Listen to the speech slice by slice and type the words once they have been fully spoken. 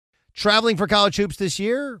Traveling for college hoops this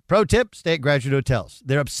year? Pro tip, stay at Graduate Hotels.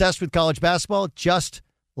 They're obsessed with college basketball, just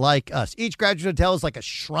like us. Each Graduate Hotel is like a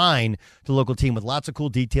shrine to the local team with lots of cool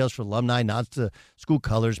details for alumni, nods to school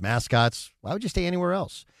colors, mascots. Why would you stay anywhere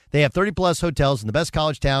else? They have 30-plus hotels in the best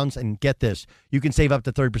college towns, and get this, you can save up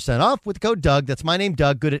to 30% off with the code Doug. That's my name,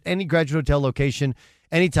 Doug. Good at any Graduate Hotel location,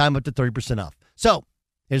 anytime up to 30% off. So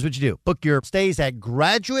here's what you do. Book your stays at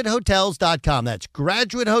graduatehotels.com. That's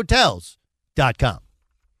graduatehotels.com.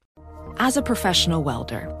 As a professional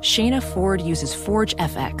welder, Shayna Ford uses Forge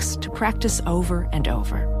FX to practice over and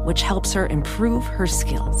over, which helps her improve her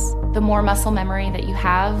skills. The more muscle memory that you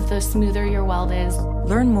have, the smoother your weld is.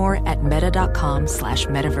 Learn more at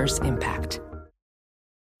meta.com/metaverse impact.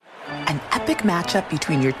 An epic matchup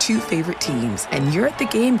between your two favorite teams, and you're at the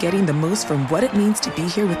game getting the most from what it means to be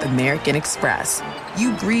here with American Express.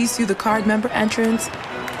 You breeze through the card member entrance,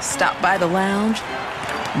 stop by the lounge.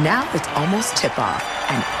 Now it's almost tip-off,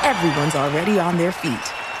 and everyone's already on their feet.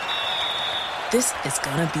 This is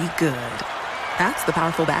gonna be good. That's the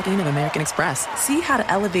powerful backing of American Express. See how to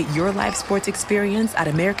elevate your live sports experience at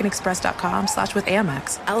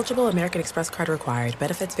americanexpress.com/withAmex. Eligible American Express card required.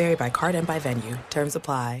 Benefits vary by card and by venue. Terms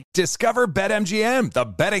apply. Discover BetMGM, the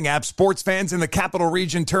betting app sports fans in the capital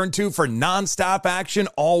region turn to for nonstop action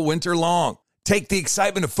all winter long. Take the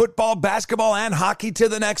excitement of football, basketball, and hockey to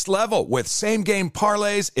the next level with same-game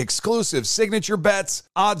parlays, exclusive signature bets,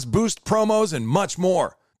 odds boost promos, and much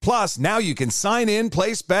more. Plus, now you can sign in,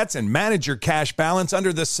 place bets, and manage your cash balance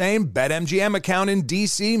under the same BetMGM account in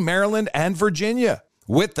D.C., Maryland, and Virginia.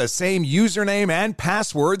 With the same username and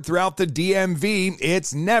password throughout the DMV,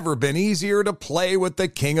 it's never been easier to play with the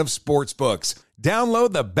king of sportsbooks.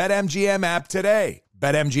 Download the BetMGM app today.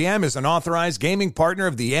 BetMGM is an authorized gaming partner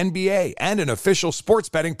of the NBA and an official sports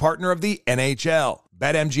betting partner of the NHL.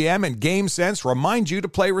 BetMGM and GameSense remind you to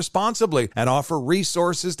play responsibly and offer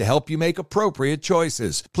resources to help you make appropriate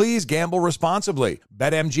choices. Please gamble responsibly.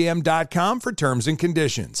 BetMGM.com for terms and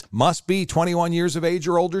conditions. Must be 21 years of age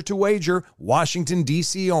or older to wager. Washington,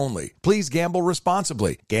 D.C. only. Please gamble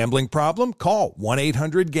responsibly. Gambling problem? Call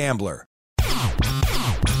 1-800-GAMBLER.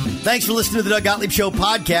 Thanks for listening to the Doug Gottlieb Show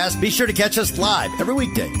podcast. Be sure to catch us live every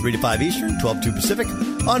weekday, 3 to 5 Eastern, 12 to 2 Pacific,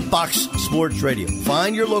 on Fox Sports Radio.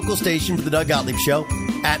 Find your local station for the Doug Gottlieb Show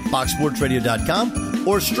at foxsportsradio.com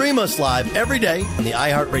or stream us live every day on the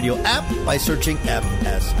iHeartRadio app by searching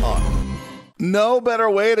FSR. No better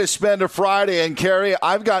way to spend a Friday. And, Kerry,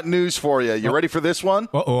 I've got news for you. You ready for this one?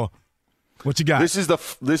 Uh-oh. What you got? This is the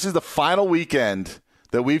final weekend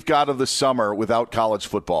that we've got of the summer without college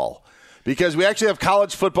football. Because we actually have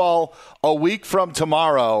college football a week from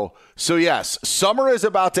tomorrow. So, yes, summer is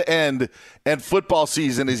about to end, and football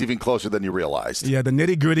season is even closer than you realized. Yeah, the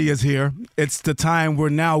nitty-gritty is here. It's the time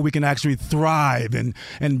where now we can actually thrive and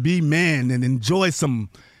be men and enjoy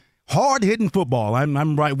some hard-hitting football.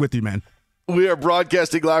 I'm right with you, man. We are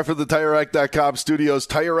broadcasting live from the TireRack.com studios.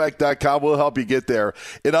 TireRack.com will help you get there.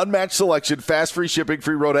 An unmatched selection, fast free shipping,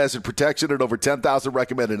 free road hazard protection, and over 10,000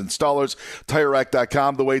 recommended installers.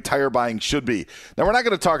 TireRack.com, the way tire buying should be. Now, we're not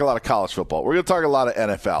going to talk a lot of college football. We're going to talk a lot of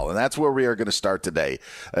NFL, and that's where we are going to start today.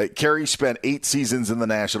 Kerry spent 8 seasons in the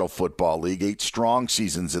National Football League, 8 strong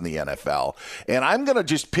seasons in the NFL. And I'm going to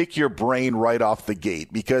just pick your brain right off the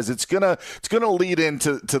gate because it's going to lead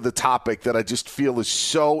into the topic that I just feel is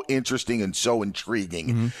so interesting and so intriguing.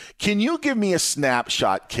 Mm-hmm. Can you give me a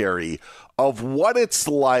snapshot, Kerry, of what it's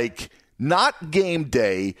like, not game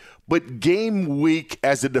day, but game week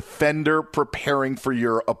as a defender preparing for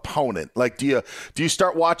your opponent? Like, do you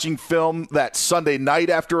start watching film that Sunday night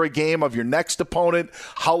after a game of your next opponent?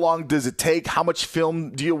 How long does it take? How much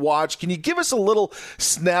film do you watch? Can you give us a little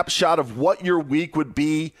snapshot of what your week would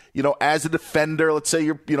be, as a defender? Let's say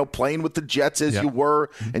you're, playing with the Jets as you were,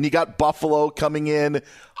 and you got Buffalo coming in.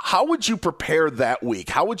 How would you prepare that week?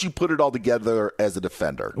 How would you put it all together as a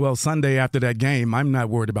defender? Well, Sunday after that game, I'm not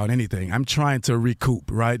worried about anything. I'm trying to recoup,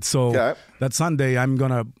 right? So that Sunday, I'm going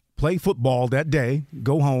to play football that day,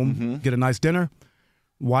 go home, get a nice dinner,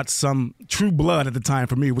 watch some True Blood at the time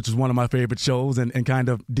for me, which is one of my favorite shows, and kind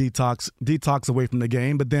of detox away from the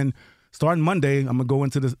game. But then starting Monday, I'm going to go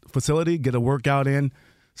into the facility, get a workout in,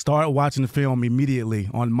 start watching the film immediately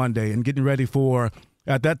on Monday and getting ready for –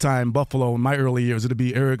 at that time, Buffalo, in my early years, it would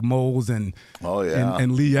be Eric Moles and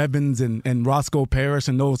Lee Evans and Roscoe Parrish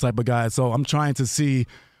and those type of guys. So I'm trying to see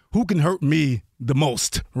who can hurt me the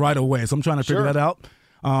most right away. So I'm trying to figure that out.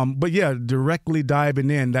 But, yeah, directly diving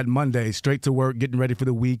in that Monday, straight to work, getting ready for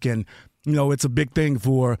the week. And, it's a big thing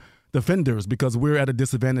for defenders because we're at a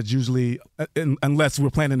disadvantage usually unless we're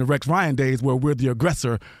playing in the Rex Ryan days where we're the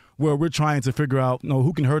aggressor, where we're trying to figure out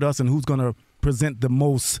who can hurt us and who's going to present the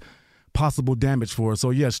most possible damage for us. So,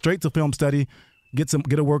 yeah, straight to film study, get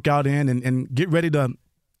a workout in, and get ready to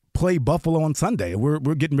play Buffalo on Sunday. We're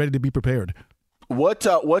getting ready to be prepared. What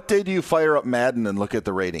day do you fire up Madden and look at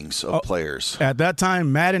the ratings of players? At that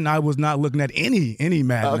time, Madden, I was not looking at any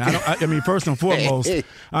Madden. Okay. I mean, first and foremost,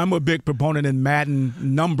 I'm a big proponent in Madden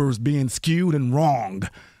numbers being skewed and wronged.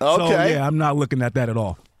 Okay. So, yeah, I'm not looking at that at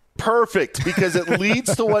all. Perfect, because it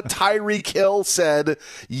leads to what Tyreek Hill said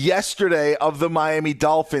yesterday of the Miami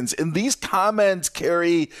Dolphins. And these comments,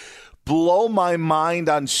 Kerry, blow my mind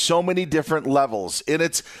on so many different levels. And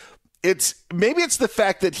it's maybe it's the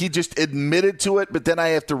fact that he just admitted to it, but then I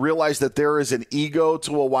have to realize that there is an ego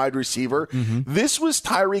to a wide receiver. Mm-hmm. This was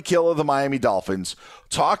Tyreek Hill of the Miami Dolphins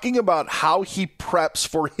talking about how he preps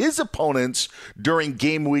for his opponents during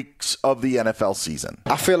game weeks of the NFL season.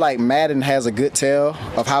 I feel like Madden has a good tell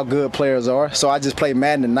of how good players are, so I just play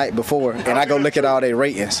Madden the night before, and I go look at all their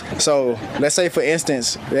ratings. So let's say, for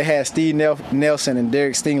instance, they had Steve Nelson and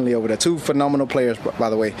Derek Stingley over there, two phenomenal players, by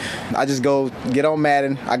the way. I just go get on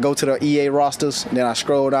Madden, I go to the EA rosters, then I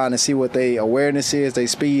scroll down and see what their awareness is, their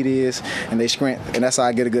speed is, and their strength, and that's how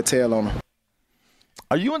I get a good tell on them.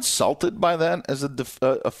 Are you insulted by that as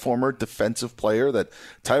a former defensive player that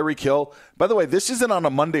Tyreek Hill, by the way, this isn't on a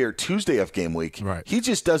Monday or Tuesday of game week. Right. He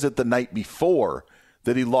just does it the night before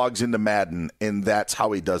that he logs into Madden, and that's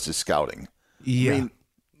how he does his scouting. Yeah. I mean,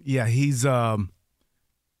 yeah, he's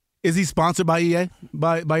is he sponsored by EA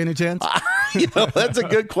by any chance? That's a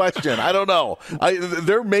good question. I don't know.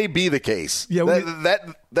 There may be the case. Yeah,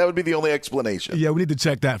 that would be the only explanation. Yeah, we need to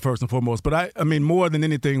check that first and foremost. But I mean, more than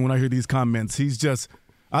anything, when I hear these comments,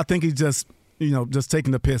 I think he's just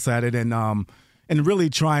taking the piss at it and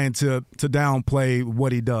really trying to downplay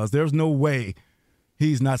what he does. There's no way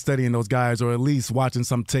he's not studying those guys, or at least watching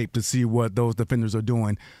some tape to see what those defenders are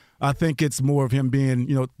doing. I think it's more of him being,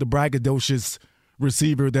 the braggadocious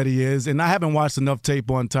receiver that he is. And I haven't watched enough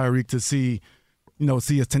tape on Tyreek to see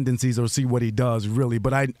his tendencies or see what he does really.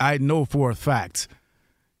 But I know for a fact,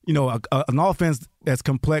 an offense as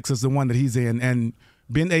complex as the one that he's in, and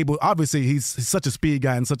being able, obviously he's such a speed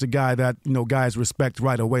guy and such a guy that, guys respect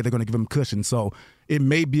right away. They're going to give him cushion. So it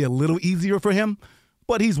may be a little easier for him,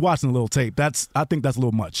 but he's watching a little tape. I think that's a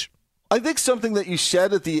little much. I think something that you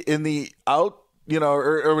said in the out,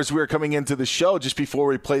 or as we were coming into the show just before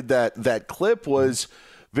we played that clip was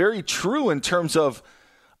very true in terms of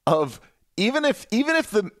even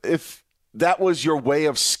if that was your way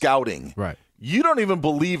of scouting, right? You don't even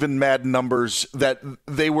believe in Madden numbers that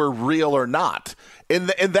they were real or not, and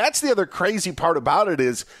that's the other crazy part about it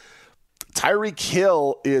is Tyreek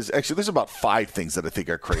Hill is actually, there's about 5 things that I think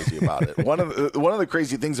are crazy about it. One of the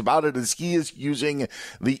crazy things about it is he is using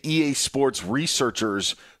the EA Sports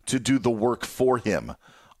researchers to do the work for him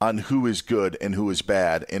on who is good and who is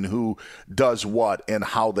bad and who does what and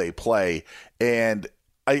how they play. And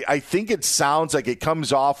I think it sounds like it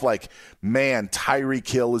comes off like, man, Tyreek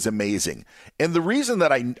Hill is amazing. And the reason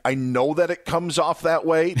that I know that it comes off that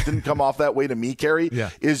way, didn't come off that way to me, Kerry,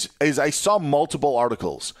 is I saw multiple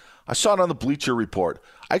articles. I saw it on the Bleacher Report.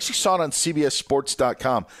 I actually saw it on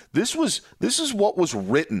CBSSports.com. This is what was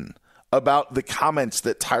written about the comments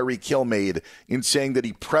that Tyreek Hill made in saying that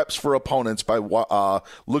he preps for opponents by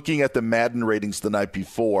looking at the Madden ratings the night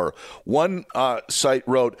before. One site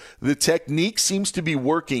wrote, the technique seems to be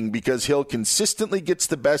working because Hill consistently gets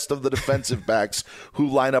the best of the defensive backs who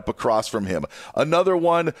line up across from him. Another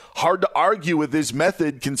one, hard to argue with his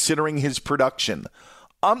method considering his production.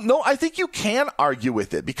 No, I think you can argue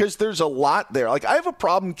with it because there's a lot there. Like, I have a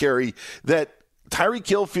problem, Kerry, that Tyreek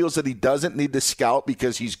Hill feels that he doesn't need to scout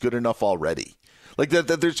because he's good enough already. Like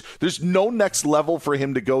that there's no next level for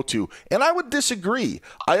him to go to. And I would disagree.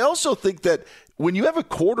 I also think that when you have a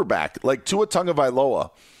quarterback like Tua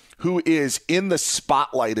Tagovailoa, who is in the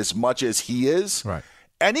spotlight as much as he is, right,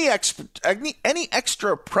 any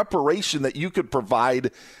extra preparation that you could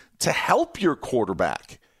provide to help your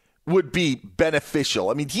quarterback would be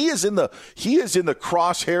beneficial. I mean, he is in the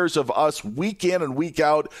crosshairs of us week in and week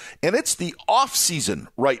out, and it's the off season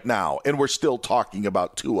right now, and we're still talking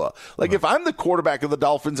about Tua. Like, if I'm the quarterback of the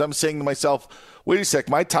Dolphins, I'm saying to myself, wait a sec,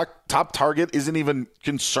 my top target isn't even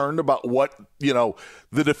concerned about what, the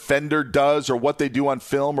defender does or what they do on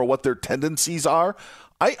film or what their tendencies are.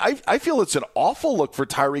 I feel it's an awful look for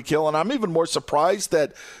Tyreek Hill, and I'm even more surprised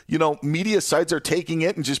that, media sites are taking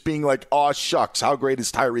it and just being like, oh, shucks, how great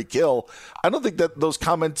is Tyreek Hill? I don't think that those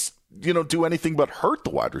comments, do anything but hurt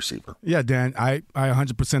the wide receiver. Yeah, Dan, I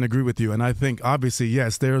 100% agree with you, and I think, obviously,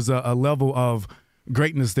 yes, there's a level of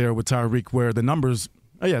greatness there with Tyreek where the numbers,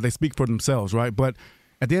 they speak for themselves, right? But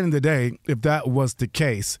at the end of the day, if that was the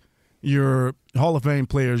case, your Hall of Fame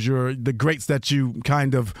players, the greats that you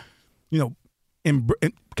kind of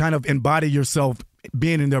kind of embody yourself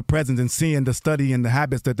being in their presence and seeing the study and the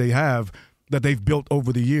habits that they've built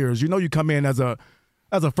over the years. You come in as a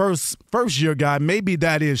first year guy. Maybe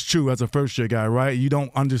that is true as a first year guy, right? You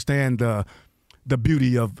don't understand the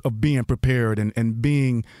beauty of being prepared and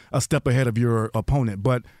being a step ahead of your opponent.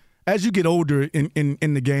 But as you get older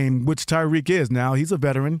in the game, which Tyreek is now, he's a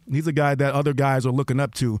veteran. He's a guy that other guys are looking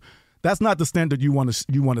up to. That's not the standard you want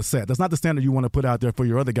to set. That's not the standard you want to put out there for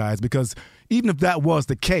your other guys, because even if that was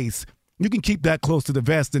the case, you can keep that close to the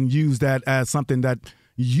vest and use that as something that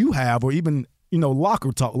you have, or even,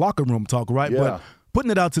 locker room talk, right? Yeah. But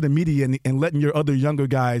putting it out to the media and letting your other younger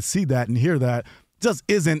guys see that and hear that just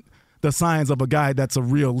isn't the signs of a guy that's a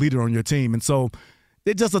real leader on your team. And so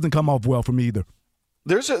it just doesn't come off well for me either.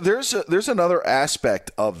 There's another aspect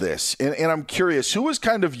of this, and I'm curious, who was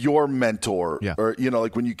kind of your mentor, or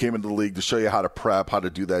like when you came into the league to show you how to prep, how to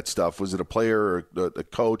do that stuff? Was it a player or a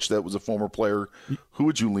coach that was a former player? Who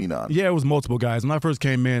would you lean on? Yeah, it was multiple guys. When I first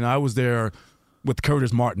came in, I was there with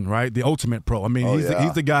Curtis Martin, right, the ultimate pro. I mean,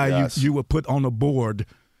 he's the guy you would put on the board.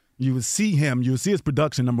 You would see him, you would see his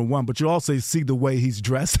production, number one, but you also see the way he's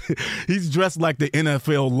dressed. He's dressed like the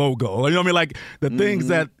NFL logo. You know what I mean? Like the things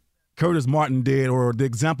that Curtis Martin did, or the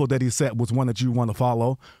example that he set, was one that you want to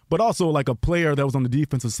follow. But also like a player that was on the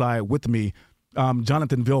defensive side with me,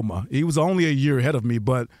 Jonathan Vilma. He was only a year ahead of me,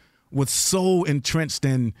 but was so entrenched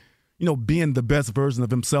in, being the best version of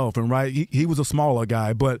himself. And he was a smaller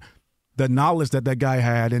guy, but the knowledge that guy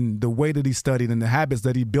had and the way that he studied and the habits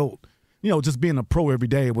that he built, just being a pro every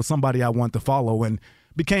day, was somebody I wanted to follow, and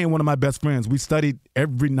became one of my best friends. We studied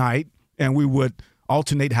every night, and we would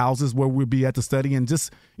alternate houses where we'd be at the study, and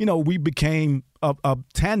just, we became a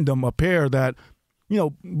tandem, a pair that,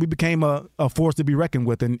 we became a force to be reckoned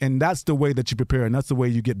with. And that's the way that you prepare, and that's the way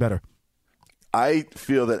you get better. I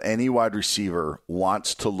feel that any wide receiver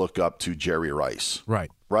wants to look up to Jerry Rice. Right.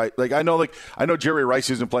 Like I know Jerry Rice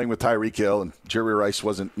isn't playing with Tyreek Hill, and Jerry Rice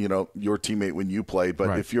wasn't, your teammate when you played.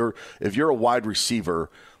 But if you're a wide receiver,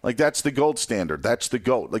 like, that's the gold standard. That's the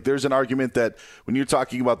GOAT. Like, there's an argument that when you're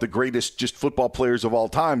talking about the greatest just football players of all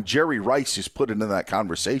time, Jerry Rice is put into that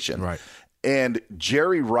conversation. Right. And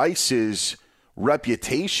Jerry Rice's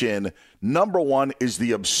reputation, number one, is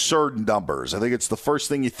the absurd numbers. I think it's the first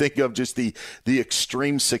thing you think of, just the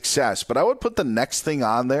extreme success. But I would put the next thing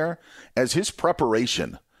on there as his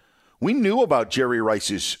preparation. We knew about Jerry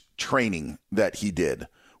Rice's training that he did.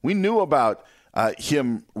 We knew about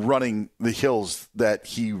him running the hills that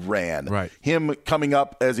he ran. Right. Him coming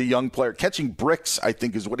up as a young player, catching bricks, I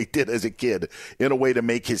think, is what he did as a kid, in a way to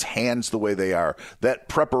make his hands the way they are. That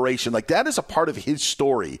preparation, like, that is a part of his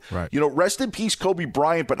story. Right. Rest in peace, Kobe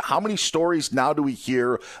Bryant, but how many stories now do we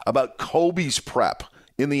hear about Kobe's prep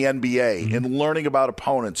in the NBA and learning about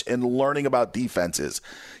opponents and learning about defenses?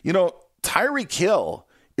 Tyreek Hill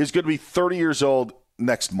is going to be 30 years old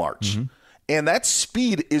next March. And that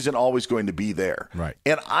speed isn't always going to be there. Right.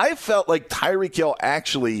 And I felt like Tyreek Hill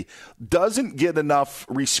actually doesn't get enough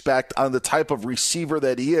respect on the type of receiver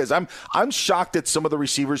that he is. I'm shocked at some of the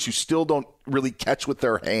receivers who still don't really catch with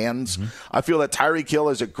their hands. I feel that Tyreek Hill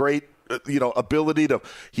has a great ability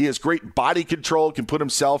he has great body control, can put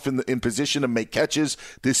himself in position to make catches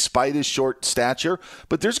despite his short stature.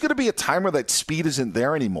 But there's going to be a time where that speed isn't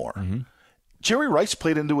there anymore. Jerry Rice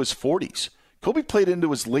played into his 40s. Kobe played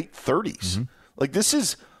into his late 30s. Like, this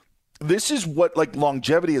is what, like,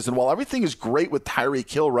 longevity is. And while everything is great with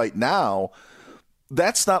Tyreek Hill right now,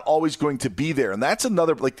 that's not always going to be there. And that's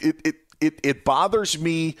another, like, it bothers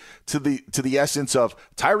me to the essence of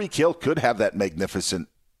Tyreek Hill could have that magnificent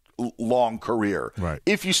long career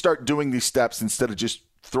if you start doing these steps instead of just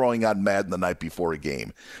throwing on Madden the night before a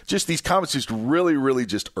game. Just these comments just really, really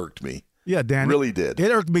just irked me. Yeah, Dan. Really did.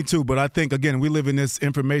 It irked me too, but I think, again, we live in this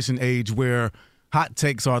information age where hot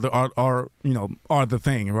takes are the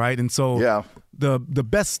thing, right? And so the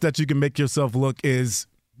best that you can make yourself look is,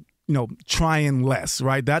 trying less,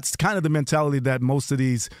 right? That's kind of the mentality that most of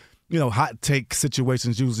these, hot take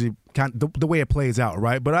situations usually the way it plays out,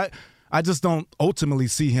 right? But I just don't ultimately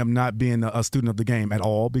see him not being a student of the game at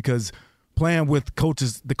all, because playing with the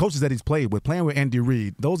coaches that he's played with, playing with Andy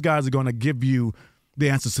Reid, those guys are going to give you the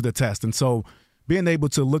answers to the test. And so being able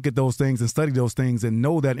to look at those things and study those things and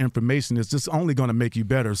know that information is just only going to make you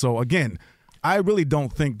better. So, again, I really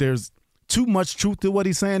don't think there's too much truth to what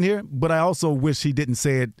he's saying here, but I also wish he didn't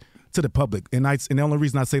say it to the public. And the only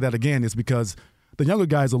reason I say that again is because the younger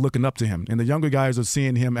guys are looking up to him, and the younger guys are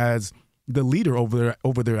seeing him as the leader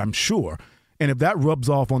over there, I'm sure. And if that rubs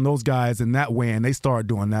off on those guys in that way and they start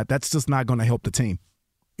doing that, that's just not going to help the team.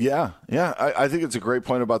 Yeah. I think it's a great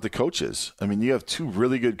point about the coaches. I mean, you have two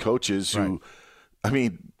really good coaches who I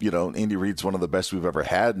mean, Andy Reid's one of the best we've ever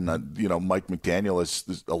had. And, Mike McDaniel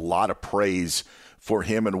there's a lot of praise for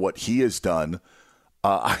him and what he has done.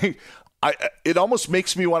 It almost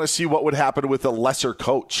makes me want to see what would happen with a lesser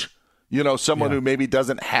coach. Someone who maybe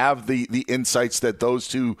doesn't have the insights that those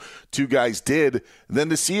two guys did, then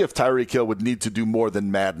to see if Tyreek Hill would need to do more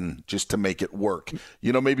than Madden just to make it work.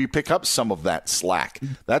 Maybe pick up some of that slack.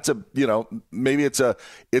 That's maybe it's a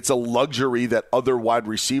luxury that other wide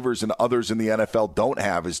receivers and others in the NFL don't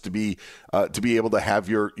have, is to be able to have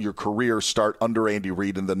your career start under Andy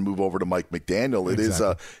Reid and then move over to Mike McDaniel.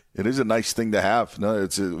 It is a nice thing to have. No,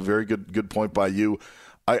 it's a very good point by you.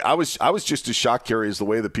 I was just as shocked, Kerry, as the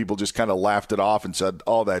way that people just kind of laughed it off and said,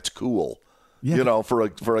 "Oh, that's cool." Yeah.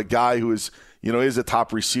 For a guy who is a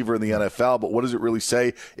top receiver in the NFL, but what does it really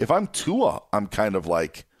say? If I'm Tua, I'm kind of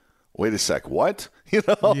like, wait a sec, what?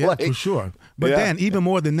 For sure. But Dan, even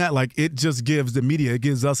more than that, like, it just gives the media, it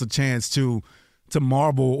gives us a chance to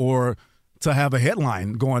marvel or to have a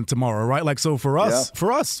headline going tomorrow, right? Like, so for us,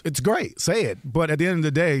 it's great. Say it. But at the end of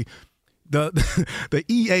the day, the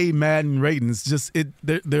EA Madden ratings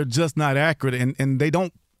they're just not accurate, and they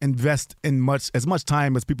don't invest in as much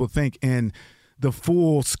time as people think in the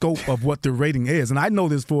full scope of what the rating is. And I know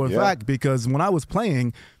this for a fact because when I was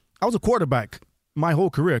playing, I was a quarterback my whole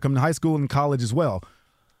career, coming to high school and college as well.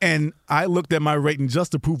 And I looked at my rating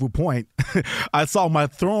just to prove a point. I saw my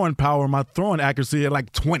throwing power, my throwing accuracy at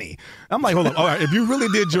like 20. I'm like, hold on. All right, if you really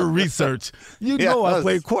did your research, I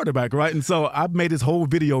played quarterback, right? And so I made this whole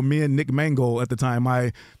video, me and Nick Mangold at the time,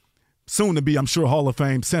 my soon-to-be, I'm sure, Hall of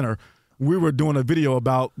Fame center. We were doing a video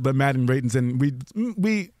about the Madden ratings, and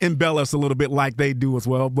we embellished a little bit like they do as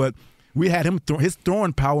well, but we had him, his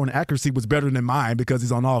throwing power and accuracy was better than mine because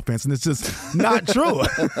he's on offense, and it's just not true.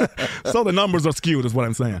 So the numbers are skewed is what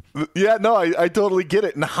I'm saying. Yeah, no, I totally get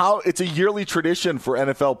it. And how it's a yearly tradition for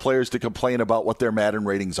NFL players to complain about what their Madden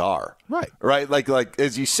ratings are. Right? Like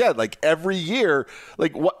as you said, like every year,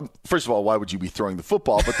 like what? First of all, why would you be throwing the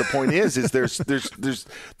football? But the point is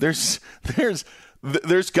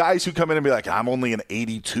there's guys who come in and be like, I'm only an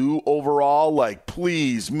 82 overall. Like,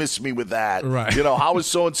 please miss me with that. Right. How is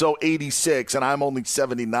so-and-so 86 and I'm only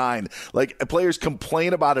 79? Like, players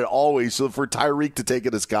complain about it always. So for Tyreek to take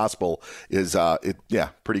it as gospel is,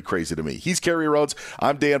 pretty crazy to me. He's Kerry Rhodes.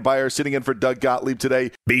 I'm Dan Beyer, sitting in for Doug Gottlieb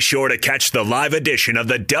today. Be sure to catch the live edition of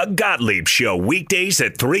the Doug Gottlieb Show weekdays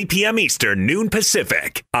at 3 p.m. Eastern, noon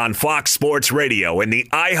Pacific on Fox Sports Radio and the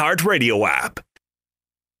iHeartRadio app.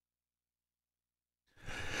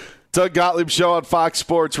 Doug Gottlieb Show on Fox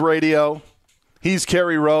Sports Radio. He's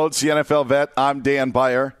Kerry Rhodes, the NFL vet. I'm Dan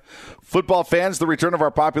Beyer. Football fans, the return of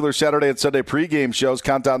our popular Saturday and Sunday pregame shows,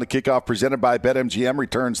 Countdown to Kickoff, presented by BetMGM,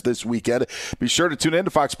 returns this weekend. Be sure to tune in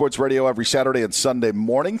to Fox Sports Radio every Saturday and Sunday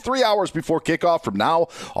morning, 3 hours before kickoff from now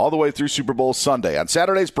all the way through Super Bowl Sunday. On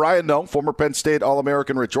Saturdays, Brian Noe, former Penn State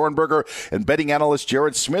All-American Rich Ohrnberger, and betting analyst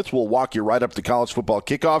Jared Smith will walk you right up to college football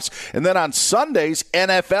kickoffs. And then on Sundays,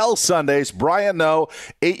 NFL Sundays, Brian Noe,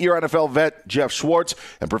 8-year NFL vet Jeff Schwartz,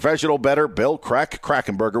 and professional bettor Bill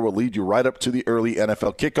Krakenberger will lead you right up to the early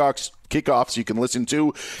NFL kickoffs. You can listen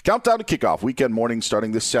to Countdown to Kickoff weekend morning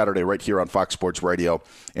starting this Saturday right here on Fox Sports Radio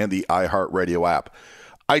and the iHeartRadio app.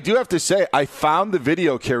 I do have to say, I found the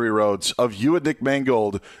video, Kerry Rhodes, of you and Nick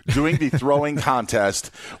Mangold doing the throwing contest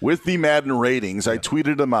with the Madden ratings. I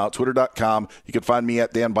tweeted them out, twitter.com. You can find me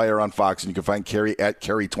at Dan Beyer on Fox, and you can find Kerry at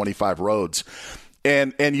Kerry25Rhodes.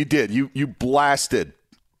 And you did. You blasted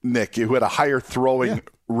Nick, who had a higher throwing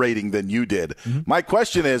rating than you did. Mm-hmm. My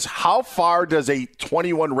question is, how far does a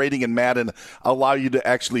 21 rating in Madden allow you to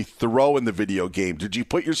actually throw in the video game? Did you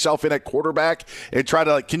put yourself in at quarterback and try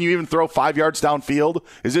to, can you even throw 5 yards downfield?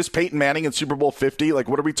 Is this Peyton Manning in Super Bowl 50? Like,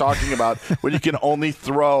 what are we talking about when you can only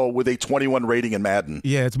throw with a 21 rating in Madden?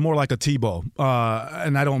 Yeah, it's more like a Tebow.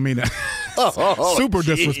 And I don't mean that super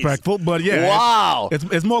disrespectful, but yeah. Wow.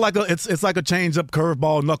 It's more like it's like a change-up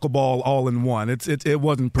curveball, knuckleball all in one. It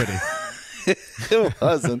wasn't pretty. It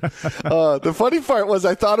wasn't. The funny part was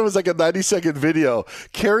I thought it was like a 90-second video.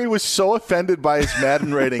 Kerry was so offended by his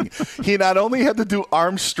Madden rating. He not only had to do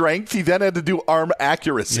arm strength, he then had to do arm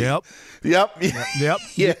accuracy. Yep. Yeah.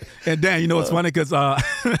 And Dan, it's funny because I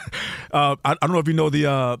don't know if you know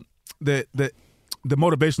the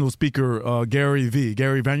motivational speaker Gary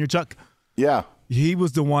Vaynerchuk. Yeah. He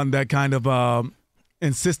was the one that kind of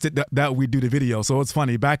insisted that we do the video. So it's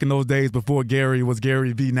funny. Back in those days before Gary was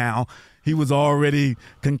Gary V now, he was already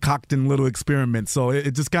concocting little experiments. So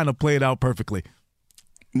it just kind of played out perfectly.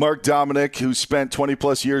 Mark Dominic, who spent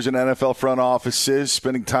 20-plus years in NFL front offices,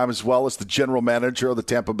 spending time as well as the general manager of the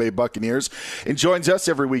Tampa Bay Buccaneers, and joins us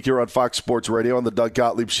every week here on Fox Sports Radio on the Doug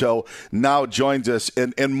Gottlieb Show, now joins us.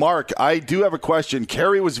 And Mark, I do have a question.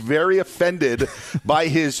 Kerry was very offended by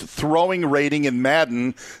his throwing rating in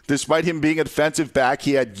Madden. Despite him being a defensive back,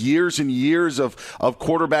 he had years and years of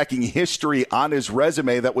quarterbacking history on his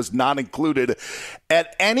resume that was not included.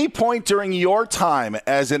 At any point during your time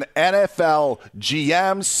as an NFL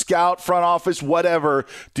GM, scout, front office, whatever,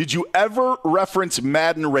 did you ever reference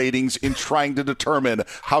Madden ratings in trying to determine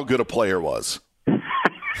how good a player was?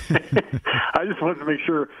 I just wanted to make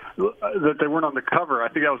sure that they weren't on the cover. I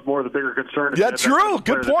think that was more of the bigger concern. Yeah, true.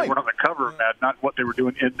 Good point. They weren't on the cover of Madden, not what they were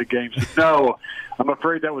doing in the games. No, I'm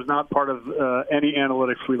afraid that was not part of any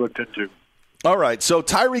analytics we looked into. All right, so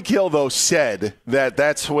Tyreek Hill, though, said that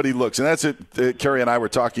that's what he looks, and that's what Kerry and I were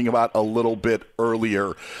talking about a little bit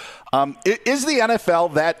earlier. Is the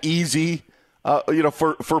NFL that easy,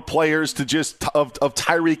 for players to just of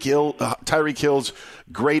Tyreek Hill's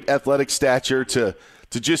great athletic stature to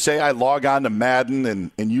just say I log on to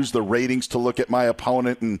Madden and use the ratings to look at my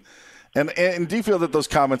opponent and do you feel that those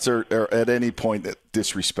comments are at any point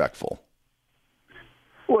disrespectful?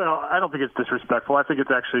 Well, I don't think it's disrespectful. I think it's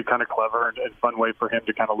actually kind of clever and fun way for him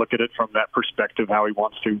to kind of look at it from that perspective, how he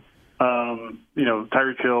wants to.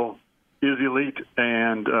 Tyreek Hill is elite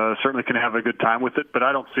and certainly can have a good time with it, but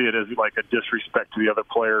I don't see it as like a disrespect to the other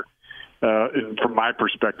player. From my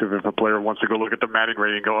perspective, if a player wants to go look at the Madden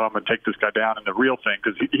rating and go, I'm going to take this guy down in the real thing,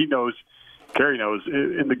 because he knows, Kerry knows,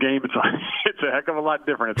 in the game it's a heck of a lot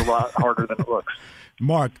different. It's a lot harder than it looks.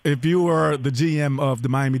 Mark, if you were the GM of the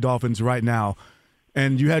Miami Dolphins right now,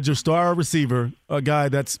 and you had your star receiver, a guy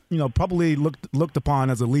that's probably looked upon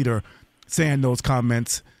as a leader, saying those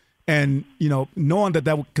comments, and knowing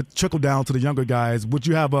that could trickle down to the younger guys, would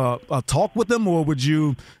you have a talk with them, or would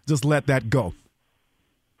you just let that go?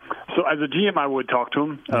 So as a GM, I would talk to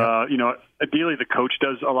him. Yeah. Ideally the coach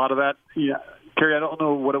does a lot of that. Yeah, Kerry, I don't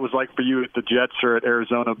know what it was like for you at the Jets or at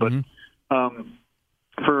Arizona, but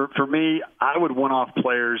For me, I would one-off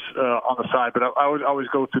players on the side, but I would always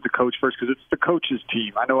go through the coach first because it's the coach's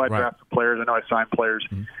team. I know I draft the players, I know I sign players,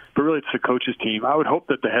 but really it's the coach's team. I would hope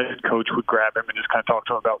that the head coach would grab him and just kind of talk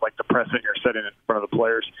to him about like the precedent you're setting in front of the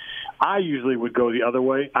players. I usually would go the other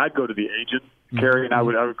way. I'd go to the agent, Kerry, and I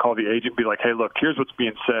would call the agent and be like, hey, look, here's what's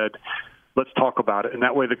being said. Let's talk about it. And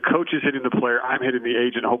that way the coach is hitting the player, I'm hitting the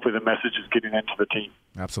agent. Hopefully the message is getting into the team.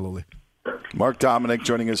 Absolutely. Mark Dominic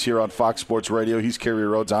joining us here on Fox Sports Radio. He's Kerry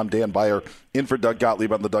Rhodes. I'm Dan Beyer, in for Doug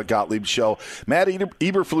Gottlieb on the Doug Gottlieb Show. Matt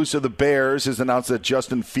Eberflus of the Bears has announced that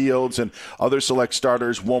Justin Fields and other select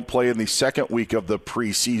starters won't play in the second week of the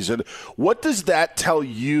preseason. What does that tell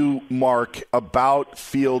you, Mark, about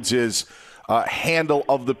Fields' handle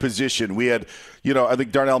of the position? We had, I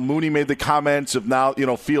think Darnell Mooney made the comments of now,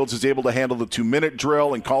 Fields is able to handle the 2-minute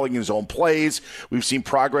drill and calling his own plays. We've seen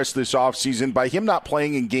progress this offseason. By him not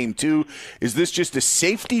playing in Game 2, is this just a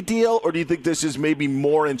safety deal, or do you think this is maybe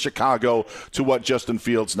more in Chicago to what Justin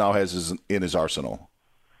Fields now has in his arsenal?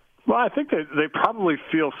 Well, I think they probably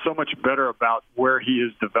feel so much better about where he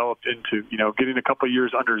has developed into, getting a couple of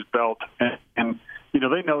years under his belt and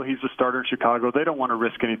they know he's a starter in Chicago. They don't want to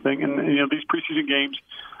risk anything. And, these preseason games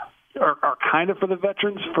are kind of for the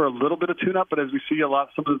veterans for a little bit of tune-up, but as we see some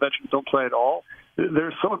of the veterans don't play at all.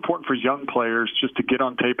 They're so important for young players just to get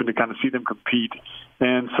on tape and to kind of see them compete.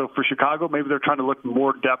 And so for Chicago, maybe they're trying to look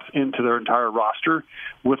more depth into their entire roster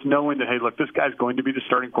with knowing that, hey, look, this guy's going to be the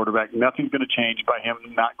starting quarterback. Nothing's going to change by him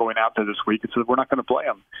not going out there this week, and so we're not going to play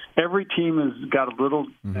him. Every team has got a little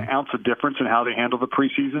ounce of difference in how they handle the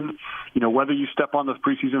preseason. Whether you step on the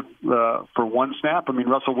preseason for one snap,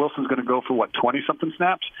 Russell Wilson's going to go for, 20-something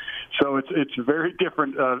snaps? So it's very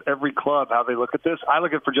different, every club, how they look at this. I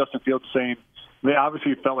look at it for Justin Fields saying, they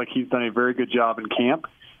obviously felt like he's done a very good job in camp,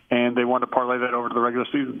 and they want to parlay that over to the regular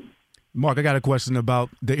season. Mark, I got a question about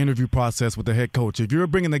the interview process with the head coach. If you're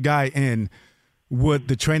bringing the guy in, would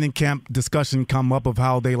the training camp discussion come up of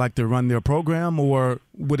how they like to run their program, or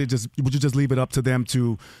would you just leave it up to them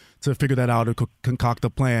to figure that out or concoct a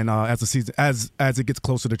plan as the season as it gets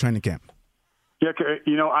closer to training camp? Yeah,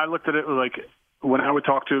 I looked at it like when I would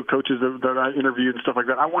talk to coaches that I interviewed and stuff like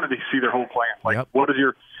that. I wanted to see their whole plan. Like, what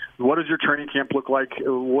does your training camp look like?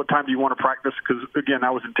 What time do you want to practice? Because, again, I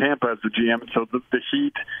was in Tampa as the GM, and so the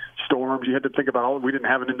heat, storms, you had to think about we didn't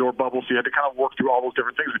have an indoor bubble, so you had to kind of work through all those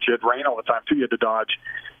different things, but you had rain all the time, too, you had to dodge.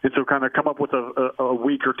 And so kind of come up with a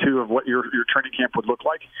week or two of what your training camp would look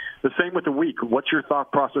like. The same with the week. What's your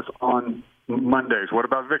thought process on Mondays? What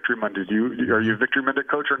about Victory Mondays? Are you a Victory Monday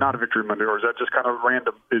coach or not a Victory Monday, or is that just kind of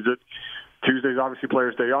random? Is it Tuesday's obviously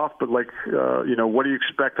players' day off, but what do you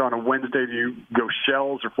expect on a Wednesday? Do you go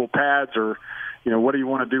shells or full pads, or what do you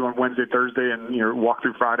want to do on Wednesday, Thursday, and walk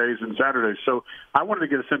through Fridays and Saturdays? So I wanted to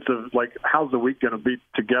get a sense of how's the week going to be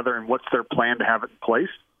together, and what's their plan to have it in place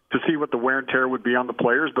to see what the wear and tear would be on the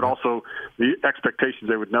players, but also the expectations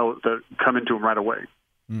they would know that come into them right away.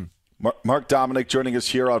 Mark Dominic joining us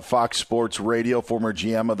here on Fox Sports Radio, former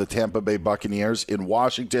GM of the Tampa Bay Buccaneers in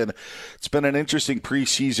Washington. It's been an interesting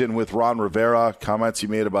preseason with Ron Rivera, comments he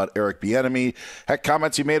made about Eric Bieniemy,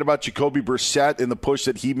 comments he made about Jacoby Brissett and the push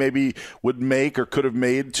that he maybe would make or could have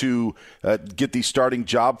made to get the starting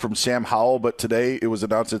job from Sam Howell. But today it was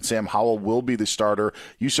announced that Sam Howell will be the starter.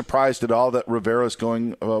 You surprised at all that Rivera's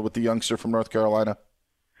going with the youngster from North Carolina?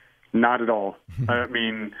 Not at all. I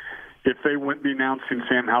mean, if they wouldn't be announcing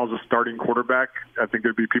Sam Howell's a starting quarterback, I think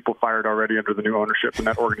there'd be people fired already under the new ownership in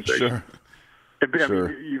that organization. Sure. I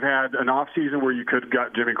mean, you've had an offseason where you could have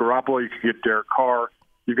got Jimmy Garoppolo, you could get Derek Carr.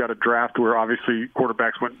 You've got a draft where obviously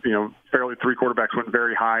quarterbacks went, three quarterbacks went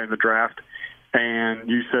very high in the draft. And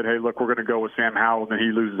you said, hey, look, we're going to go with Sam Howell, and then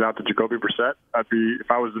he loses out to Jacoby Brissett. If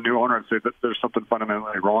I was the new owner, I'd say that there's something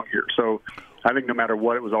fundamentally wrong here. So I think no matter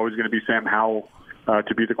what, it was always going to be Sam Howell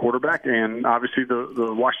to be the quarterback. And obviously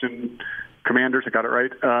the Washington Commanders, I got it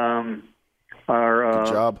right,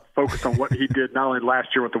 are focused on what he did not only last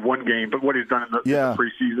year with the one game, but what he's done in the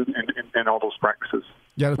preseason and all those practices.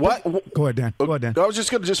 Yeah. Go ahead, Dan. I was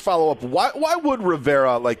just going to follow up. Why would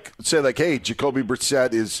Rivera say hey, Jacoby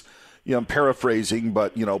Brissett is, I'm paraphrasing,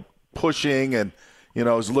 but pushing and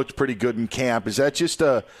has looked pretty good in camp? Is that just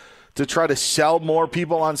to try to sell more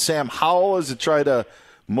people on Sam Howell? Is it try to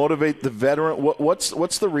motivate the veteran?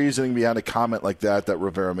 What's the reasoning behind a comment like that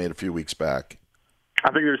Rivera made a few weeks back?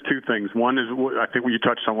 I think there's two things. One is, I think you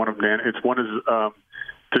touched on one of them, Dan. One is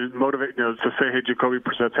to motivate, to say, hey, Jacoby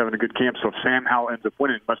Brissett's having a good camp, so if Sam Howell ends up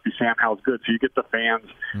winning, it must be Sam Howell's good. So you get the fans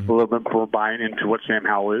a little bit more buying into what Sam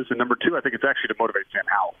Howell is. And number two, I think it's actually to motivate Sam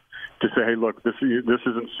Howell to say, hey, look, this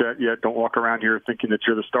isn't set yet. Don't walk around here thinking that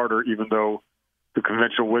you're the starter, even though the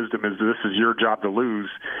conventional wisdom is this is your job to lose.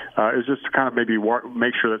 Is just to kind of maybe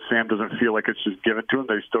make sure that Sam doesn't feel like it's just given to him.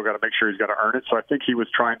 They still got to make sure he's got to earn it. So I think he was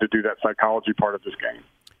trying to do that psychology part of this game.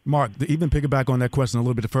 Mark, to even piggyback on that question a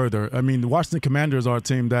little bit further, I mean, the Washington Commanders are a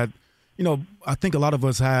team that, I think a lot of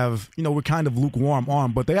us have, we're kind of lukewarm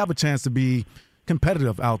on, but they have a chance to be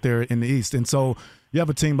competitive out there in the East. And so you have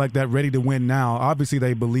a team like that ready to win now. Obviously,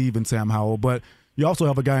 they believe in Sam Howell, but you also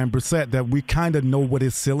have a guy in Brissett that we kind of know what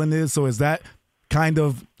his ceiling is. So is that kind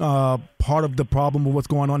of part of the problem of what's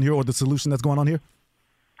going on here, or the solution that's going on here?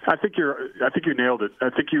 I think you nailed it. I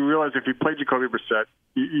think you realize if you play Jacoby Brissett,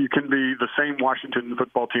 you can be the same Washington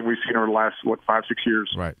football team we've seen over the last 5-6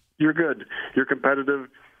 years. Right. You're good. You're competitive.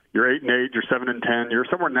 You're 8-8. You're 7-10. You're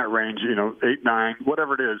somewhere in that range. 8-9,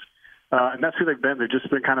 whatever it is. And that's who they've been. They've just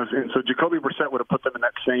been kind of. And so Jacoby Brissett would have put them in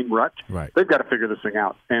that same rut. Right. They've got to figure this thing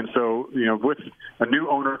out. And so with a new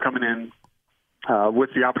owner coming in, with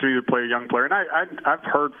the opportunity to play a young player. And I've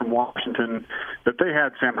heard from Washington that they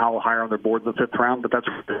had Sam Howell higher on their board in the 5th round, but that's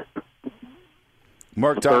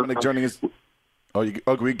Mark Dominic joining us.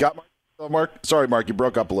 We got Mark? Sorry, Mark, you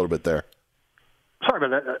broke up a little bit there. Sorry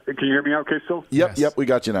about that. Can you hear me okay still? Yep, we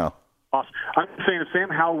got you now. Awesome. I'm saying if Sam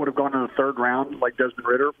Howell would have gone in the 3rd round like Desmond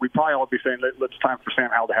Ridder, we'd probably all be saying it's time for Sam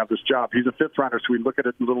Howell to have this job. He's a 5th rounder, so we look at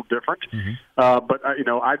it a little different. But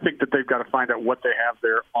I think that they've got to find out what they have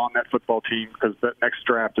there on that football team, because that next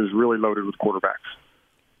draft is really loaded with quarterbacks.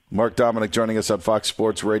 Mark Dominic joining us on Fox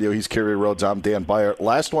Sports Radio. He's Kerry Rhodes. I'm Dan Beyer.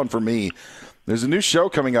 Last one for me. There's a new show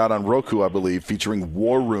coming out on Roku, I believe, featuring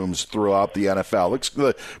war rooms throughout the NFL.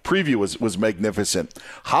 The preview was magnificent.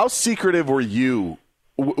 How secretive were you?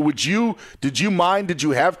 Did you mind? Did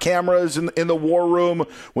you have cameras in the war room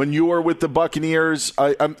when you were with the Buccaneers?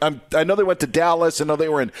 I know they went to Dallas. I know they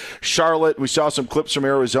were in Charlotte. We saw some clips from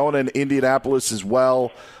Arizona and Indianapolis as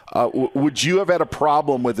well. Would you have had a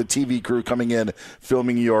problem with the TV crew coming in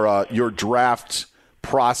filming your draft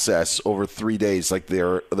process over 3 days like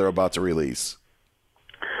they're about to release?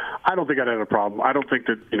 I don't think I'd have a problem. I don't think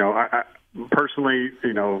that I personally,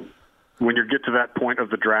 when you get to that point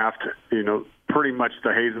of the draft, pretty much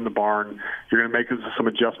the hay's in the barn. You're going to make some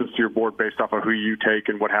adjustments to your board based off of who you take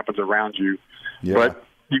and what happens around you. Yeah. But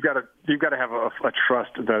you've got to have a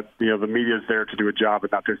trust that the media is there to do a job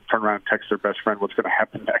and not to turn around and text their best friend what's going to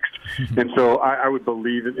happen next. And so I would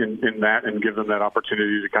believe in that and give them that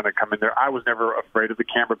opportunity to kind of come in there. I was never afraid of the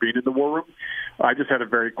camera being in the war room. I just had a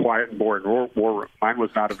very quiet and boring war room. Mine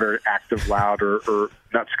was not a very active, loud, or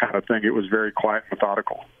nuts kind of thing. It was very quiet and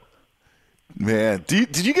methodical. Man,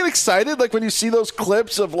 did you get excited like when you see those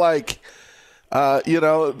clips of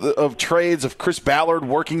of trades, of Chris Ballard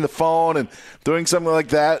working the phone and doing something like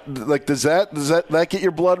that? Like, does that get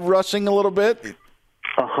your blood rushing a little bit?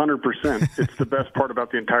 100%. It's the best part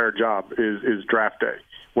about the entire job is draft day.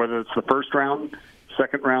 Whether it's the first round,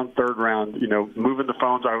 second round, third round, moving the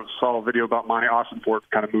phones. I saw a video about Monty Austinfort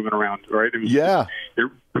kind of moving around, right?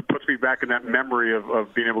 It puts me back in that memory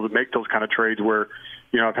of being able to make those kind of trades where,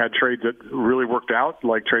 I've had trades that really worked out,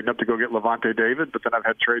 like trading up to go get Levante David, but then I've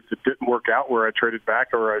had trades that didn't work out where I traded back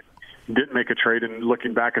or I didn't make a trade, and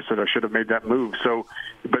looking back, I said I should have made that move. So,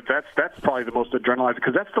 but that's probably the most adrenalizing,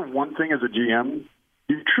 because that's the one thing as a GM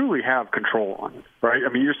you truly have control on, right?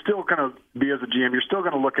 I mean, you're still going to be, as a GM, you're still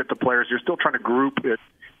going to look at the players. You're still trying to group it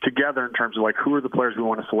together in terms of, like, who are the players we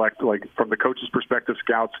want to select, like, from the coach's perspective,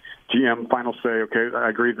 scouts, GM, final say, okay, I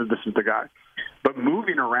agree that this is the guy. But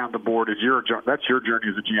moving around the board that's your journey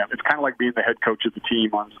as a GM. It's kind of like being the head coach of the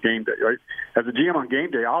team on game day, right? As a GM on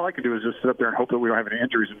game day, all I can do is just sit up there and hope that we don't have any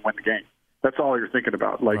injuries and win the game. That's all you're thinking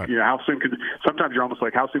about. Like, right. How soon sometimes you're almost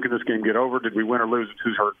like, how soon can this game get over? Did we win or lose?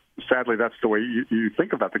 Who's hurt? Sadly, that's the way you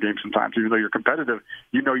think about the game sometimes. Even though you're competitive,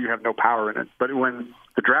 you have no power in it. But when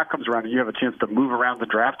the draft comes around and you have a chance to move around the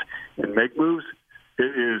draft and make moves,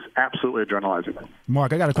 it is absolutely adrenalizing.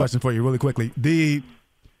 Mark, I got a question for you really quickly.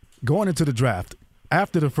 Going into the draft,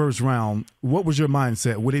 after the first round, what was your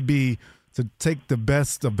mindset? Would it be to take the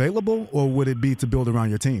best available, or would it be to build around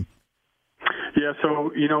your team? Yeah,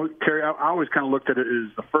 so, Kerry, I always kind of looked at it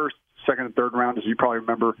as the first, second, and third round, as you probably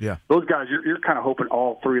remember. Yeah. Those guys, you're kind of hoping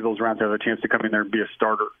all three of those rounds have a chance to come in there and be a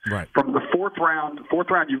starter. Right. From the fourth round,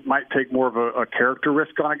 you might take more of a character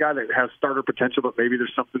risk on a guy that has starter potential, but maybe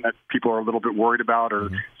there's something that people are a little bit worried about, or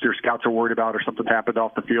your scouts are worried about, or something's happened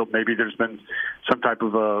off the field. Maybe there's been some type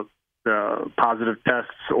of positive tests,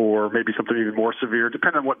 or maybe something even more severe,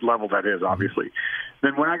 depending on what level that is, obviously.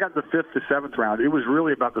 Then when I got the fifth to seventh round, it was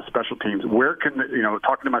really about the special teams. Where can,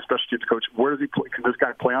 talking to my special teams coach, where does he play? Can this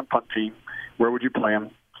guy play on punt team? Where would you play him?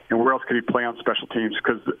 And where else could he play on special teams?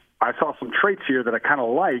 Because I saw some traits here that I kind of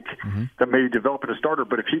like that maybe develop in a starter,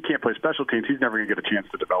 but if he can't play special teams, he's never going to get a chance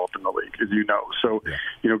to develop in the league, as you know. So,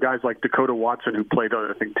 guys like Dakota Watson, who played,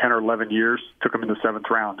 I think, 10 or 11 years, took him in the seventh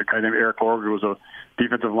round. A guy named Eric Org, who was a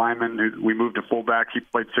defensive lineman, who we moved to fullback. He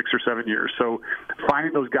played 6 or 7 years. So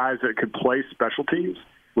finding those guys that could play special teams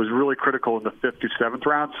was really critical in the fifth to seventh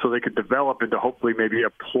round, so they could develop into hopefully maybe a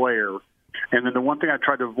player. And then the one thing I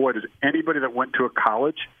tried to avoid is anybody that went to a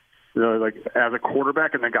college like as a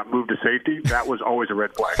quarterback and then got moved to safety, that was always a red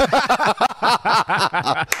flag.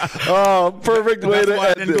 Oh, perfect way to end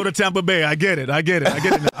I didn't go to Tampa Bay. I get it now.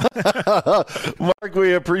 Mark,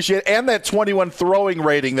 we appreciate it. And that 21 throwing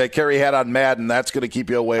rating that Kerry had on Madden, that's going to keep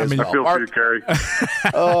you away as well. I feel for you, Kerry.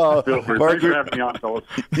 Feel free. Thanks for having me on, fellas.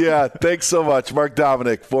 Yeah, thanks so much. Mark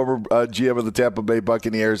Dominic, former GM of the Tampa Bay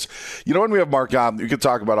Buccaneers. When we have Mark on, we could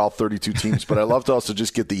talk about all 32 teams, but I love to also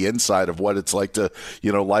just get the inside of what it's like to,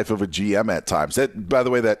 life of a GM at times. That, by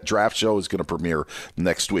the way, that draft show is going to premiere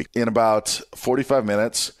next week. In about 45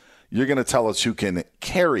 minutes, you're going to tell us who can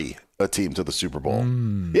carry a team to the Super Bowl.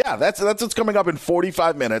 Yeah, that's what's coming up in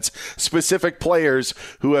 45 minutes. Specific players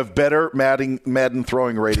who have better Madden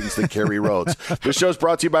throwing ratings than Kerry Rhodes. This show is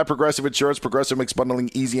brought to you by Progressive Insurance. Progressive makes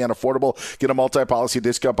bundling easy and affordable. Get a multi-policy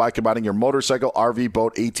discount by combining your motorcycle, RV,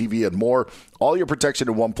 boat, ATV, and more. All your protection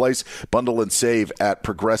in one place. Bundle and save at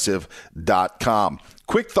Progressive.com.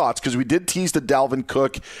 Quick thoughts, because we did tease the Dalvin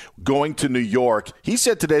Cook going to New York. He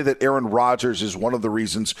said today that Aaron Rodgers is one of the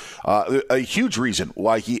reasons, a huge reason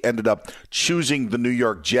why he ended up choosing the New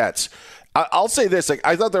York Jets. I'll say this.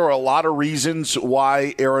 I thought there were a lot of reasons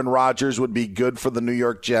why Aaron Rodgers would be good for the New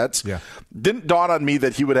York Jets. Yeah. Didn't dawn on me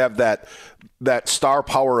that he would have that star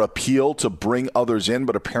power appeal to bring others in,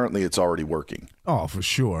 but apparently it's already working. Oh, for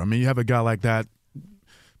sure. I mean, you have a guy like that,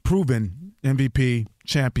 proven MVP,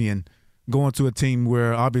 champion, going to a team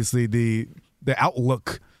where obviously the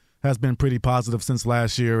outlook has been pretty positive since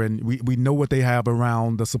last year, and we know what they have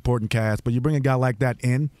around the supporting cast. But you bring a guy like that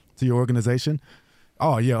in to your organization,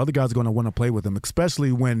 oh, yeah, other guys are going to want to play with him,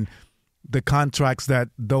 especially when the contracts that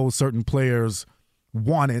those certain players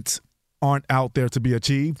wanted aren't out there to be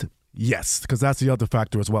achieved. Yes, because that's the other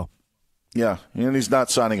factor as well. Yeah, and he's not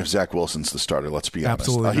signing if Zach Wilson's the starter, let's be honest.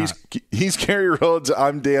 Absolutely not. He's Kerry Rhodes.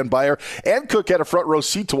 I'm Dan Beyer. And Cook had a front row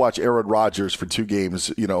seat to watch Aaron Rodgers for 2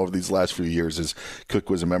 games, over these last few years, as Cook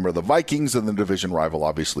was a member of the Vikings and the division rival,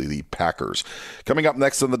 obviously, the Packers. Coming up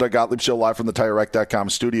next on the Doug Gottlieb Show, live from the TireRack.com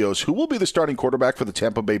studios, who will be the starting quarterback for the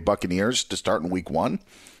Tampa Bay Buccaneers to start in Week 1?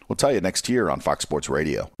 We'll tell you next year on Fox Sports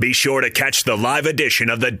Radio. Be sure to catch the live edition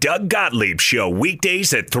of the Doug Gottlieb Show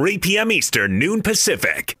weekdays at 3 p.m. Eastern, noon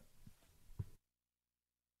Pacific.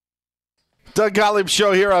 Doug Gottlieb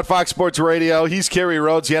Show here on Fox Sports Radio. He's Kerry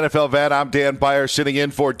Rhodes, the NFL vet. I'm Dan Beyer, sitting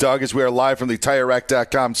in for Doug as we are live from the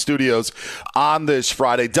TireRack.com studios on this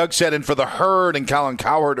Friday. Doug sat in for the Herd and Colin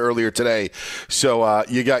Cowherd earlier today, so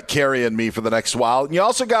you got Kerry and me for the next while. And you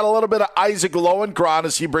also got a little bit of Isaac Lowenkron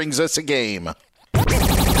as he brings us a game.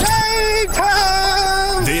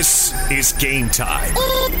 This is Game Time.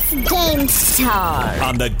 It's game time.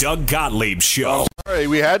 On the Doug Gottlieb Show. Sorry,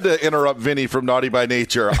 we had to interrupt Vinny from Naughty by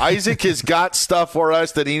Nature. Isaac has got stuff for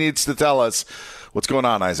us that he needs to tell us. What's going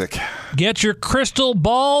on, Isaac? Get your crystal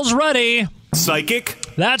balls ready. Psychic?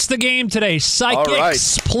 That's the game today.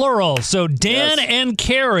 Psychics, plural. So Dan and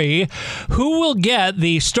Kerry, who will get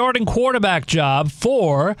the starting quarterback job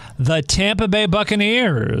for the Tampa Bay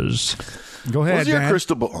Buccaneers? Go ahead, What's your Dan.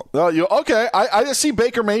 crystal ball? Okay, I see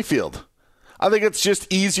Baker Mayfield. I think it's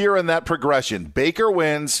just easier in that progression. Baker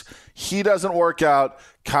wins. He doesn't work out.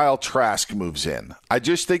 Kyle Trask moves in. I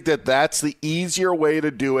just think that that's the easier way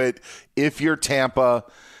to do it if you're Tampa.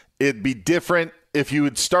 It'd be different if you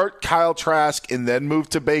would start Kyle Trask and then move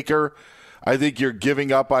to Baker. I think you're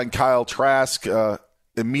giving up on Kyle Trask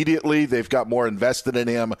immediately. They've got more invested in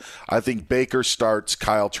him. I think Baker starts.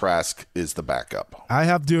 Kyle Trask is the backup. I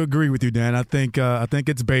have to agree with you, Dan. I think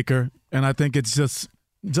it's Baker, and I think it's just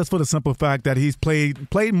for the simple fact that he's played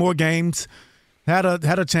more games, had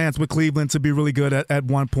a chance with Cleveland to be really good at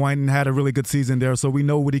one point, and had a really good season there. So we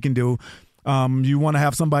know what he can do. You want to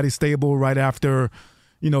have somebody stable right after,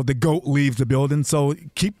 the GOAT leaves the building. So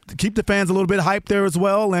keep the fans a little bit hyped there as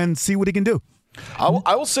well, and see what he can do.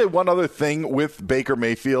 I will say one other thing with Baker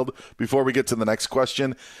Mayfield before we get to the next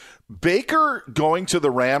question. Baker going to the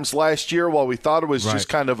Rams last year, while we thought it was just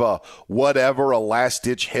kind of a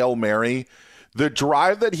last-ditch Hail Mary, the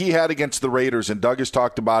drive that he had against the Raiders, and Doug has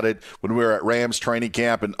talked about it when we were at Rams training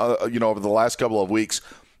camp and over the last couple of weeks,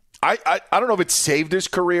 I don't know if it saved his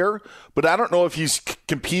career, but I don't know if he's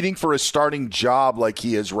competing for a starting job like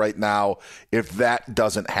he is right now if that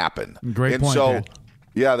doesn't happen. Great point, Dan.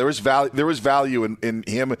 Yeah, there was value in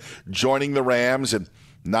him joining the Rams, and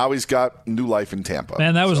now he's got new life in Tampa.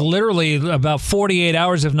 Man, that was literally about 48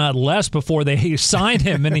 hours, if not less, before they signed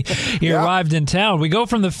him and he arrived in town. We go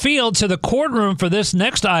from the field to the courtroom for this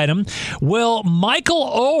next item. Will Michael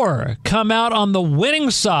Oher come out on the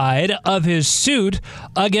winning side of his suit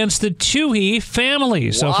against the Toohey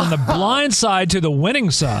family? So from the blind side to the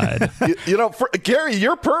winning side. Gary,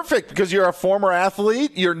 you're perfect because you're a former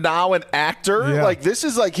athlete. You're now an actor. Yeah. Like this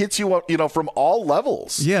is like hits you from all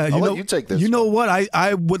levels. Yeah, I'll let you take this. You know what?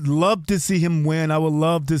 I would love to see him win. I would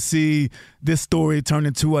love to see this story turn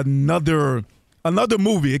into another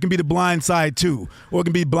movie. It can be The Blind Side 2, or it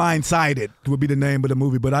can be Blindsided would be the name of the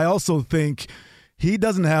movie. But I also think he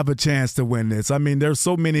doesn't have a chance to win this. I mean, there's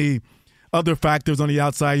so many other factors on the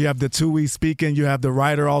outside. You have the Toohey speaking. You have the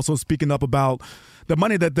writer also speaking up about the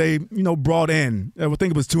money that they brought in. I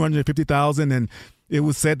think it was $250,000, and it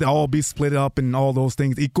was said to all be split up and all those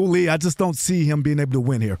things equally. I just don't see him being able to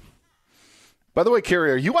win here. By the way,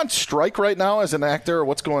 Kerry, are you on strike right now as an actor, or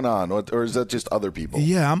what's going on, or is that just other people?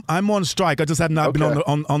 Yeah, I'm on strike. I just have not been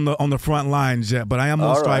on the front lines yet, but I am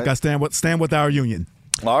on strike. I stand with our union.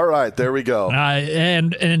 All right, there we go.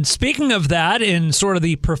 And speaking of that, in sort of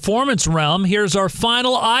the performance realm, here's our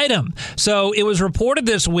final item. So it was reported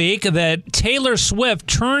this week that Taylor Swift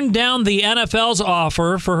turned down the NFL's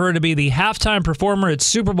offer for her to be the halftime performer at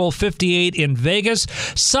Super Bowl 58 in Vegas.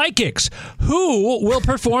 Psychics, who will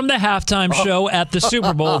perform the halftime show at the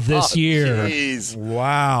Super Bowl this year? Jeez.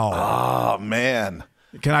 Wow. Oh, man.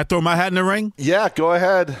 Can I throw my hat in the ring? Yeah, go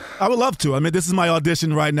ahead. I would love to. I mean, this is my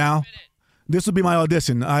audition right now. This would be my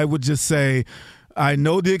audition. I would just say, I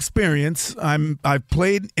know the experience. I've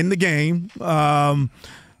played in the game.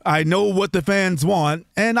 I know what the fans want,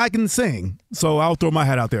 and I can sing. So I'll throw my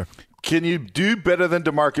hat out there. Can you do better than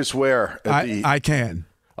DeMarcus Ware? I can.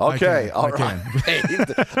 Okay, all right.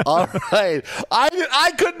 All right.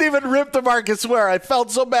 I couldn't even rip DeMarcus Ware. I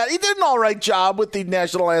felt so bad. He did an all right job with the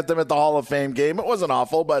national anthem at the Hall of Fame game. It wasn't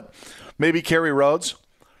awful, but maybe Kerry Rhodes.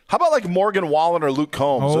 How about like Morgan Wallen or Luke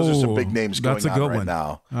Combs? Those are some big names going on right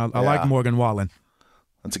now. I like Morgan Wallen.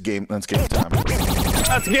 That's game time.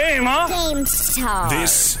 That's game, huh? Game time.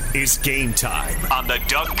 This is Game Time on the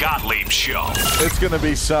Doug Gottlieb Show. It's going to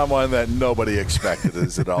be someone that nobody expected,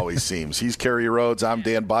 as it always seems. He's Kerry Rhodes. I'm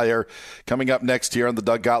Dan Beyer. Coming up next here on the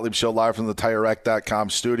Doug Gottlieb Show, live from the TireRack.com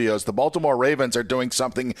studios, the Baltimore Ravens are doing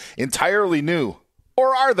something entirely new.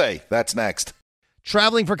 Or are they? That's next.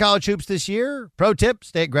 Traveling for college hoops this year? Pro tip,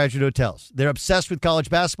 stay at Graduate Hotels. They're obsessed with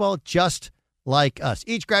college basketball, just like us.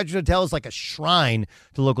 Each Graduate Hotel is like a shrine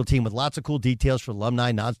to the local team with lots of cool details for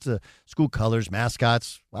alumni, nods to school colors,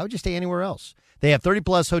 mascots. Why would you stay anywhere else? They have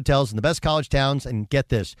 30-plus hotels in the best college towns, and get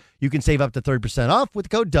this, you can save up to 30% off with the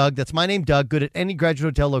code Doug. That's my name, Doug. Good at any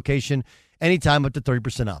Graduate Hotel location, anytime up to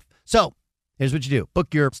 30% off. So here's what you do.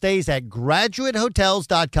 Book your stays at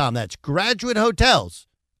graduatehotels.com. That's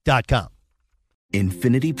graduatehotels.com.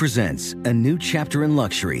 Infiniti presents a new chapter in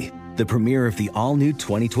luxury, the premiere of the all-new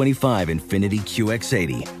 2025 Infiniti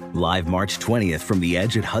QX80, live March 20th from the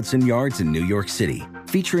Edge at Hudson Yards in New York City,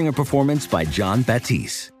 featuring a performance by John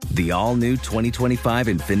Batiste. The all-new 2025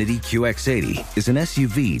 Infiniti QX80 is an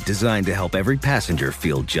SUV designed to help every passenger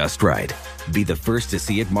feel just right. Be the first to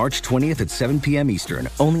see it March 20th at 7 p.m. Eastern,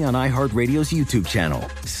 only on iHeartRadio's YouTube channel.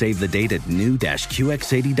 Save the date at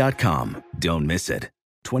new-QX80.com. Don't miss it.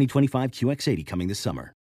 2025 QX80 coming this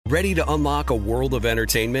summer. Ready to unlock a world of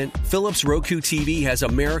entertainment? Philips Roku TV has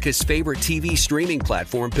America's favorite TV streaming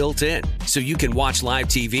platform built in, so you can watch live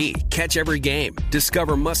TV, catch every game,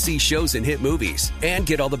 discover must-see shows and hit movies, and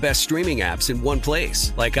get all the best streaming apps in one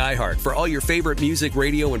place, like iHeart for all your favorite music,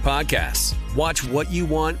 radio, and podcasts. Watch what you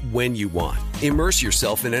want, when you want. Immerse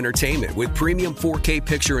yourself in entertainment with premium 4K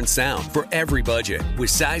picture and sound for every budget, with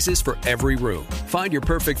sizes for every room. Find your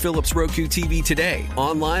perfect Philips Roku TV today,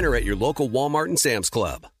 online or at your local Walmart and Sam's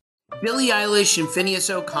Club. Billie Eilish and Phineas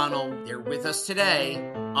O'Connell, they're with us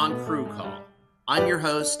today on Crew Call. I'm your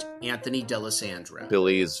host, Anthony D'Alessandro.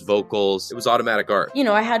 Billie's vocals, it was automatic art. You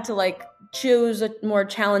know, I had to choose a more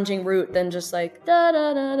challenging route than just da da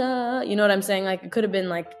da da. You know what I'm saying? It could have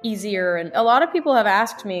been easier. And a lot of people have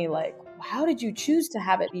asked me how did you choose to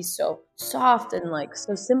have it be so soft and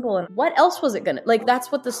so simple? And what else was it gonna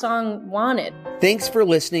that's what the song wanted. Thanks for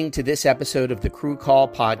listening to this episode of the Crew Call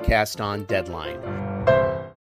podcast on Deadline.